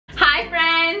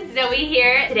Zoe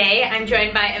here. Today I'm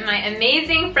joined by my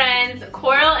amazing friends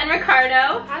Coral and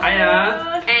Riccardo.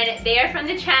 Hiya. And they are from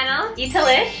the channel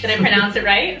Itallish. Did I pronounce it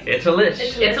right? Itallish.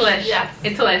 Itallish. Yes.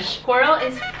 Itallish. Coral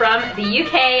is from the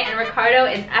UK and Riccardo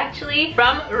is actually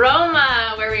from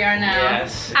Roma, where we are now.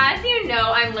 Yes. As you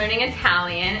know, I'm learning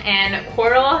Italian and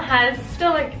Coral has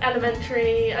still like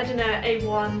elementary, I don't know,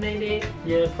 A1 maybe.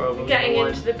 Yeah, probably. Getting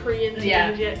into the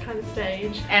pre-intermediate kind of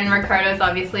stage. And Riccardo's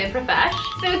obviously a profesh.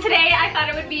 So today I thought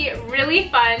it would be really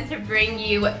fun to bring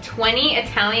you 20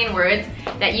 Italian words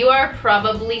that you are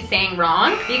probably saying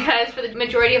wrong, because for the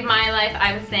majority of my life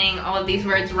I was saying all of these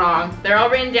words wrong. They're all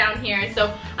written down here,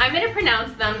 so I'm going to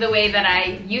pronounce them the way that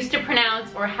I used to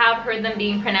pronounce or have heard them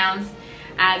being pronounced,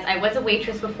 as I was a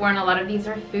waitress before and a lot of these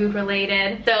are food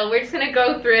related. So we're just gonna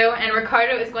go through and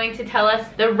Riccardo is going to tell us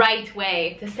the right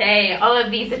way to say all of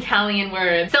these Italian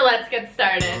words. So let's get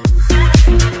started.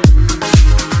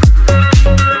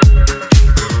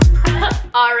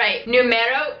 All right,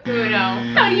 numero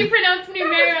uno. How do you pronounce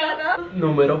numero?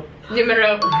 Numero.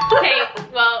 Numero. Okay,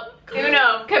 well,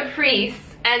 uno, caprice,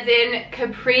 as in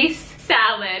caprice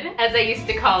salad, as I used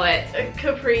to call it.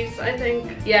 Caprice, I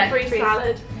think. Yeah, caprice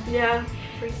salad. Yeah.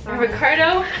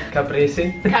 Riccardo?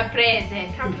 Caprese.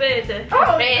 Caprese. Caprese. Oh,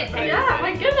 caprese. Yeah,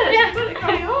 my goodness, yeah. You've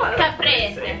got it going on.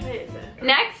 Caprese.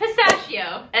 Next,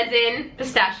 pistachio, as in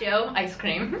pistachio ice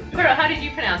cream. Coral, how did you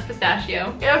pronounce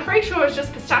pistachio? Yeah, I'm pretty sure it's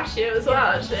just pistachio as well,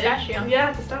 actually. Pistachio.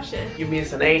 Yeah, pistachio. You mean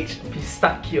an H.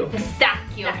 Pistachio.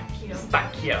 Pistachio.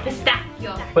 Pistachio.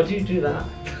 Pistachio. Why do you do that?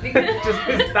 Just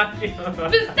pistachio.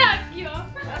 Pistachio.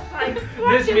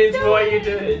 This means what are you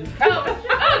doing? Oh,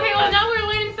 okay, well now we're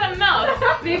learning something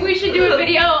else. Maybe we should do a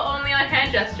video only on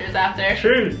hand gestures after.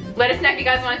 True. Let us know if you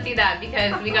guys want to see that,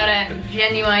 because we got a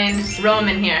genuine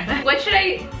Roman here.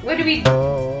 What do we,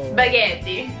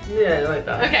 spaghetti. Yeah, I like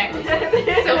that.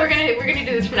 Okay, so we're gonna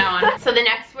do this from now on. So the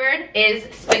next word is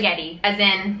spaghetti, as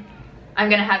in, I'm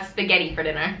gonna have spaghetti for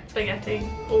dinner. Spaghetti.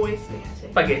 Always spaghetti.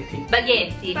 Spaghetti.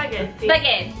 Spaghetti. Spaghetti.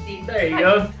 Spaghetti. There you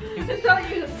go. It's not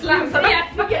like you slam something.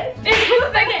 Yeah. Spaghetti.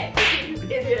 Spaghetti.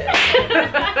 Idiot.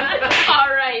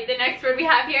 Alright, the next word we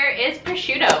have here is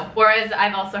prosciutto, or as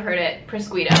I've also heard it,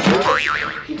 prosciutto.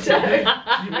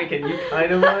 You make a new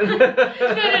kind of one? No.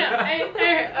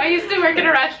 I used to work in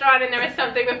a restaurant and there was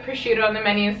something with prosciutto on the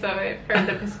menu, so I've heard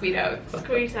the prosciutto.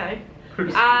 Squito.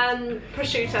 And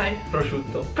prosciutto.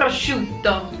 Prosciutto.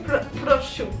 Prosciutto.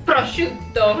 Prosciutto.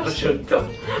 Prosciutto. Prosciutto.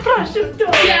 Prosciutto.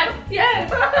 Yes.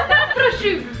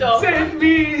 Prosciutto. Save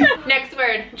me! Next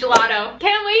word, gelato.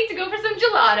 Can't wait to go for some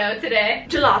gelato today.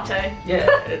 Gelato.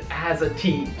 Yeah, it has a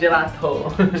T.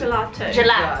 Gelato. Gelato.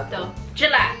 Gelato.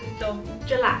 Gelato.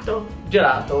 Gelato.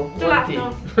 Gelato. Gelato. One T.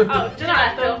 Oh,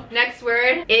 gelato. Next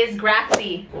word is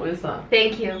grazie. What is that?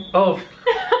 Thank you. Oh.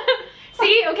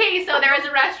 See, okay, so there was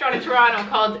a restaurant in Toronto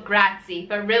called Grazie,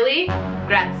 but really,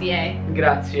 grazie.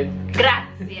 Grazie.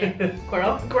 Grazie.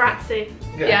 Coral? Grazie.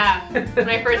 Yeah. When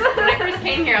I first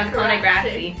came here, I was calling it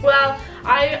grazie. Well,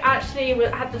 I actually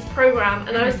had this program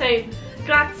and I was saying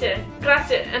grazie,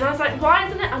 grazie, and I was like, why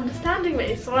isn't it understanding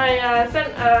me? So I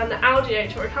sent an audio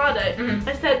to Riccardo.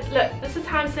 I said, look, this is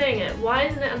how I'm saying it. Why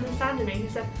isn't it understanding me? He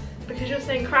said, because you're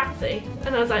saying grazie.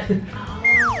 And I was like, oh.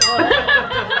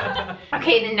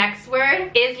 Okay, the next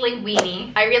word is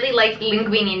linguine. I really like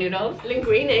linguine noodles.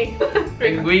 Linguine.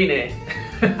 Linguine.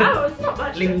 Oh, it's not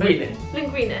much. Linguine.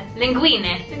 Linguine.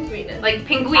 Linguine. Linguine. Like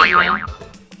pinguine.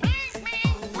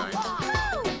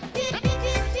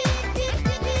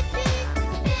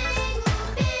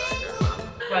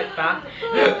 Like that.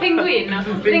 Pinguine.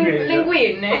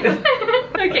 Linguine.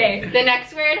 Okay, the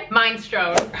next word,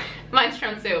 minestrone.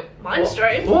 Minestrone soup.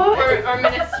 Minestrone. What? Or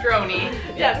minestrone.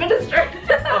 Yeah, minestrone.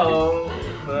 Oh.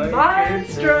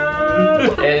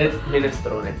 Minestrone. It's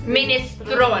minestrone.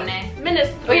 Minestrone.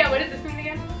 Minestrone. Oh yeah, what does this mean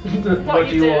again? What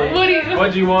do you want? What do you-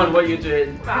 What do you want? What you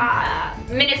doing?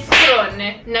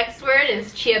 Minestrone. Next word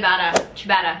is ciabatta.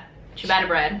 Ciabatta. Ciabatta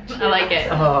bread. I like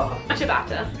it. Oh.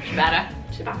 Ciabatta. Ciabatta.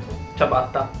 Ciabatta.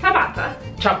 Ciabatta. Ciabatta.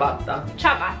 Ciabatta.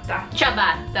 Ciabatta.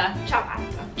 Ciabatta.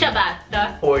 Ciabatta. Ciabatta.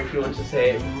 Or if you want to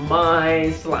say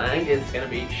my slang, it's gonna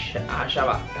be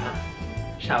ciabatta.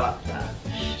 Ciabatta.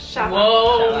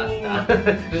 Whoa.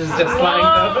 Ciabatta. This is just slang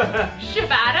though.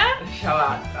 Ciabatta?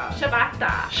 Ciabatta.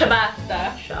 Ciabatta.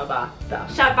 Ciabatta.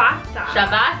 Ciabatta.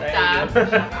 Ciabatta. There you Ciabatta.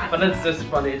 go. But it's just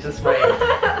funny, it's just my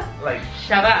like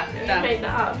You Ciabatta. made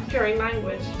that up during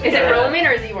language. Is it Roman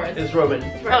or is it yours? it's Roman.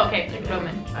 Oh, okay,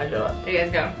 Roman. Ciabatta. There you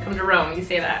guys go. Come to Rome, you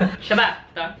say that.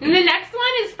 Ciabatta. And the next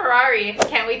one is Ferrari.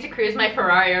 Can't wait to cruise my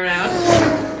Ferrari around.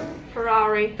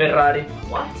 Ferrari. Ferrari.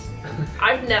 What?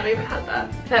 I've never even had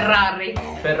that. Ferrari.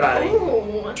 Ferrari.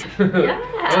 Ooh. Yeah.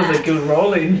 That was a good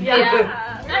rolling. Yeah.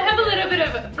 I have a little bit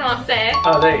of français.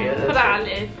 Oh, there you go.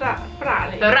 Ferrari.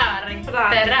 Ferrari. Ferrari. Ferrari.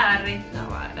 Ferrari. No,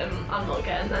 I'm not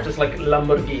getting that. Just like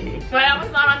Lamborghini. Well, that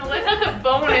was not on the list. That's a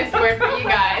bonus word for you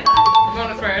guys.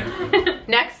 Bonus word.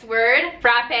 Next word,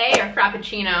 frappe or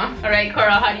frappuccino. All right,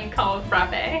 Coral, how do you call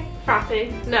frappe?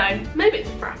 Frappe. No, maybe it's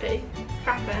a frappe.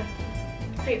 Frappe.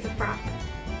 I think it's a frappe.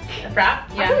 A frap?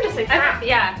 Yeah. I think we just say frap.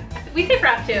 Yeah. We say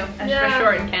frap too, Yeah. for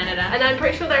short in Canada. And I'm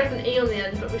pretty sure there's an E on the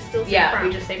end, but we still say Yeah, frap.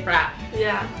 we just say frap.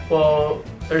 Yeah. Well,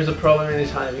 there's a problem in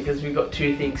Italy because we've got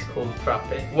two things called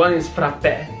frappe. One is frappe,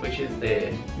 which is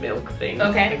the milk thing.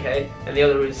 Okay. And the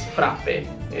other is frappe,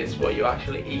 is what you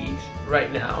actually eat right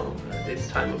now at this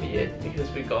time of year because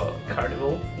we got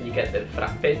carnival and you get the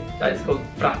frappe. That is called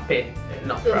frappe,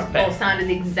 not Those frappe. both sounded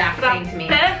the exact same to me.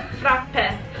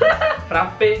 Frappe.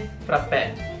 Frappe,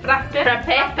 frappe. Frappe. Frappe,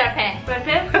 frappe.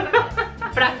 Frappe.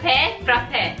 Frappe,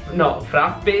 frappe. No,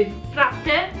 frappe.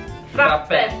 Frappe.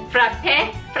 Frappe.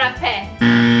 Frappe, frappe.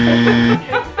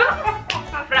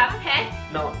 Frappe,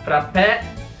 No, frappe.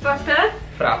 Frappe.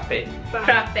 Frappe.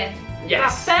 frappe.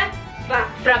 Yes. Frappe.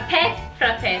 Frappe.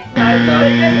 Frappe, frappe.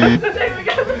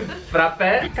 Frappe.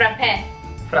 Frappe,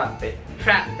 Frappe.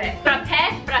 frappe. Frappe,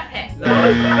 frappe. No.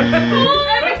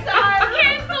 Every time,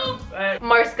 cancel.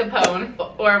 Mascarpone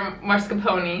or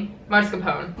mascarpone.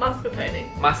 Mascarpone. Mascarpone.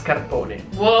 Mascarpone.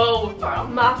 Whoa.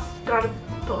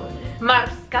 Mascarpone.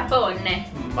 Mascarpone.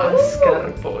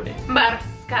 Mascarpone.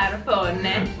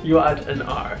 Mascarpone. You add an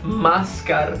R.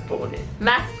 Mascarpone.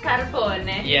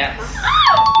 Mascarpone. Yes.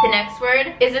 The next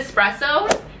word is espresso,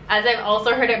 as I've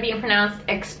also heard it being pronounced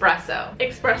espresso.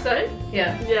 Espresso.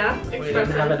 Yeah. Yeah. We don't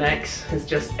have Espresso. an X, it's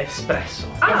just espresso.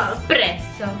 Ah.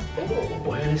 Espresso. Ooh.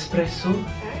 Vuoi un espresso?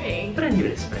 Okay. Prendi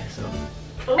l'espresso.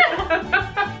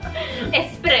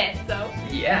 Espresso.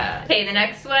 Yeah. Okay, the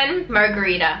next one,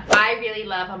 margarita. I really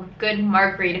love a good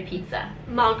margarita pizza.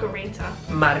 Margarita.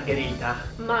 Margherita.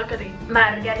 Margarita.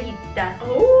 Margarita.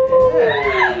 Oh.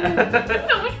 Yeah.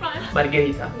 So much fun.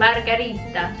 Margherita.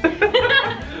 Margarita.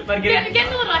 Margherita.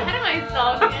 Getting a little ahead of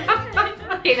myself.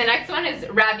 Okay, the next one is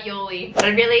ravioli. I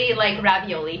really like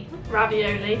ravioli.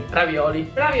 Ravioli. Ravioli.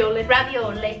 Ravioli. Ravioli.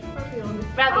 Ravioli.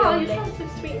 Ravioli. Oh, you sound so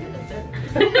sweet and innocent.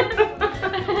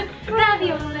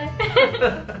 Ravioli.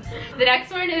 The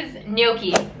next one is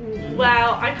gnocchi.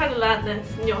 Well, I kind of learned this.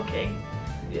 Gnocchi.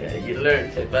 Yeah, you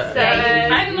learned it, but... So-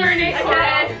 I'm learning.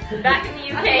 Okay. Back in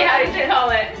the UK, how did you call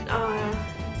it?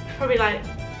 Probably like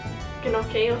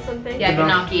gnocchi or something. Yeah, Gnocchi.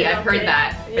 gnocchi. I've heard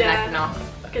that. For Yeah. that gnocchi.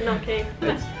 Gnocchi.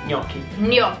 It's gnocchi.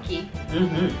 Gnocchi.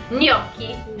 Mm-hmm.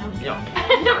 Gnocchi. Gnocchi.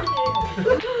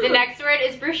 The next word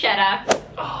is bruschetta.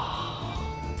 Oh.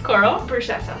 Coral?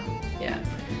 Bruschetta. Yeah.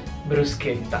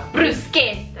 Bruschetta.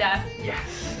 Bruschetta.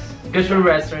 Yes. Go to a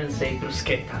restaurant and say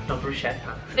bruschetta, not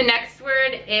bruschetta. The next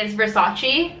word is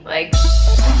Versace. Like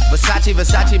Versace,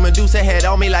 Versace, Medusa head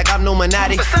on me like I'm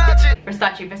Illuminati.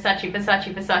 Versace, Versace,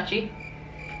 Versace, Versace.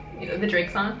 You know the Drake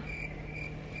song?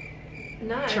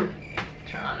 No.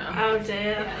 Toronto. Oh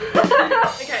dear.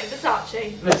 Okay,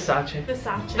 Versace. Versace.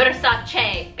 Versace.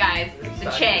 Versace, guys. The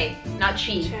che, not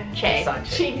chi. Che. Versace.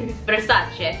 Cheese.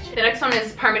 Versace. The next one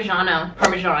is Parmigiano.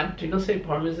 Parmesan. Do you not say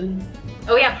parmesan?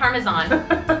 Oh yeah, Parmesan.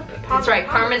 That's right,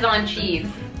 Parmesan cheese.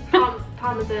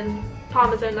 Parmesan.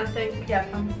 Parmesan, I think. Yeah.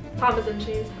 Parmesan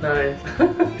cheese. Nice.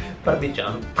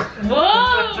 Parmigiano.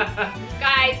 Whoa!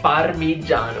 Guys,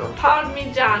 Parmigiano.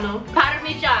 Parmigiano.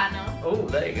 Parmigiano. Oh,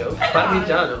 there you go.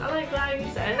 Parmigiano. I like how you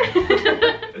say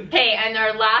it. Okay, and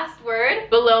our last word,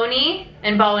 bologna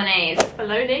and bolognese.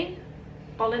 Bologna.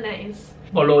 Bolognese.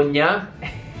 Bologna.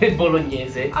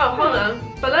 Bolognese. Oh, hold on.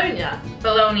 Bologna.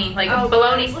 Bologna, like a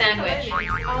bologna sandwich.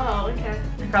 Oh, okay.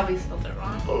 I probably spelled it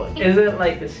wrong. Bologna. Is it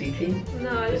like the city? No,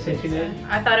 I The don't think city so. name?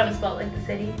 I thought it was spelled like the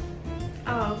city.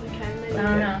 Oh, okay. Maybe. I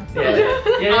don't know.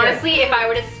 Yeah. Yeah. Honestly, if I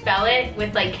were to spell it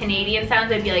with like Canadian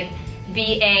sounds, it'd be like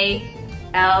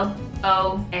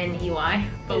B-A-L-O-N-E-Y.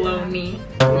 Bologna.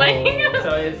 Like,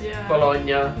 So it's Yeah.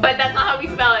 Bologna. but that's not how we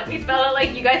spell it. We spell it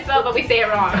like you guys spell it, but we say it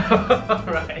wrong.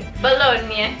 Right.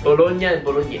 Bologna. Bologna and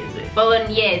Bolognese.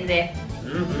 Bolognese.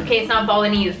 Mm-hmm. Okay, it's not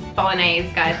bolognese.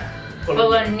 Bolognese, guys.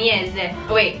 Bolognese.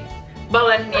 Oh, wait.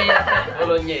 Bolognese.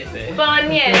 Bolognese.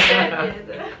 Bolognese.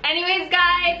 Anyways,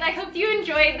 guys, I hope you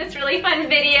enjoyed this really fun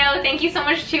video. Thank you so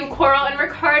much to Coral and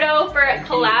Riccardo for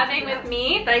collabing with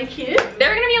me. Thank you.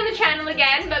 They're gonna be on the channel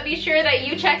again, but be sure that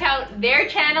you check out their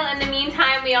channel. In the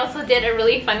meantime, we also did a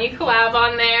really funny collab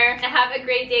on there. Have a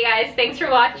great day, guys. Thanks for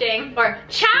watching. Or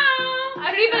ciao!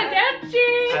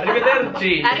 Arrivederci!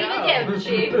 Arrivederci.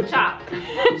 Arrivederci. Ciao.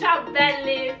 Ciao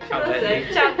belli. Ciao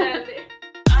belli. Ciao belli.